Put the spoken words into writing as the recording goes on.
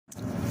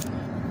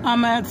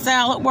I'm at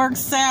Saladworks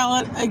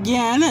Salad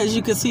again, as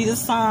you can see the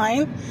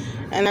sign.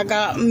 And I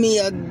got me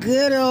a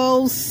good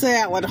old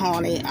salad,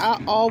 honey.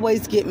 I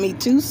always get me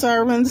 2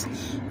 servings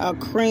of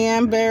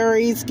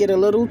cranberries, get a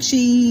little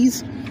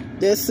cheese.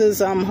 This is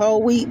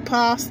whole wheat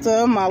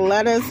pasta, my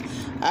lettuce.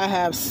 I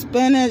have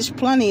spinach,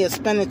 plenty of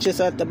spinach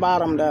is at the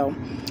bottom though.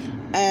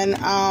 And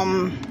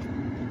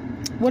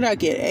what I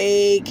get?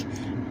 Egg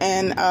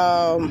and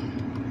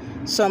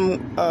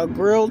some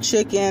grilled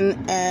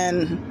chicken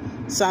and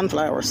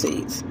sunflower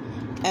seeds,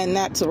 and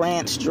that's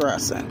ranch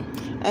dressing,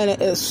 and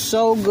it is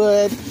so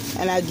good.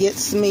 And I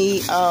gets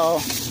me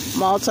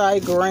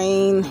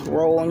multi-grain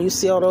roll, and you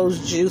see all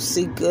those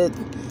juicy good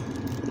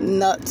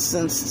nuts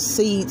and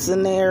seeds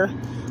in there.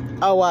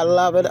 Oh, I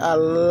love it, I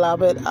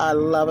love it, I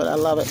love it, I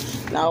love it.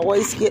 And I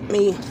always get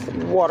me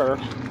water,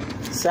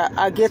 so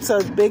I get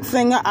a big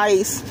thing of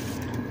ice,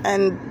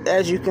 and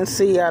as you can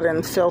see, I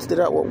done filled it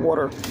up with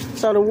water.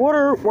 So the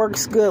water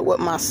works good with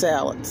my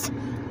salads.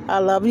 I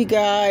love you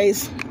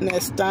guys.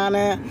 Miss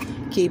Donna,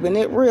 keeping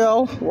it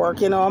real,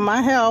 working on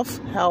my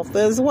health. Health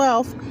is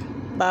wealth.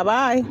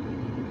 Bye-bye.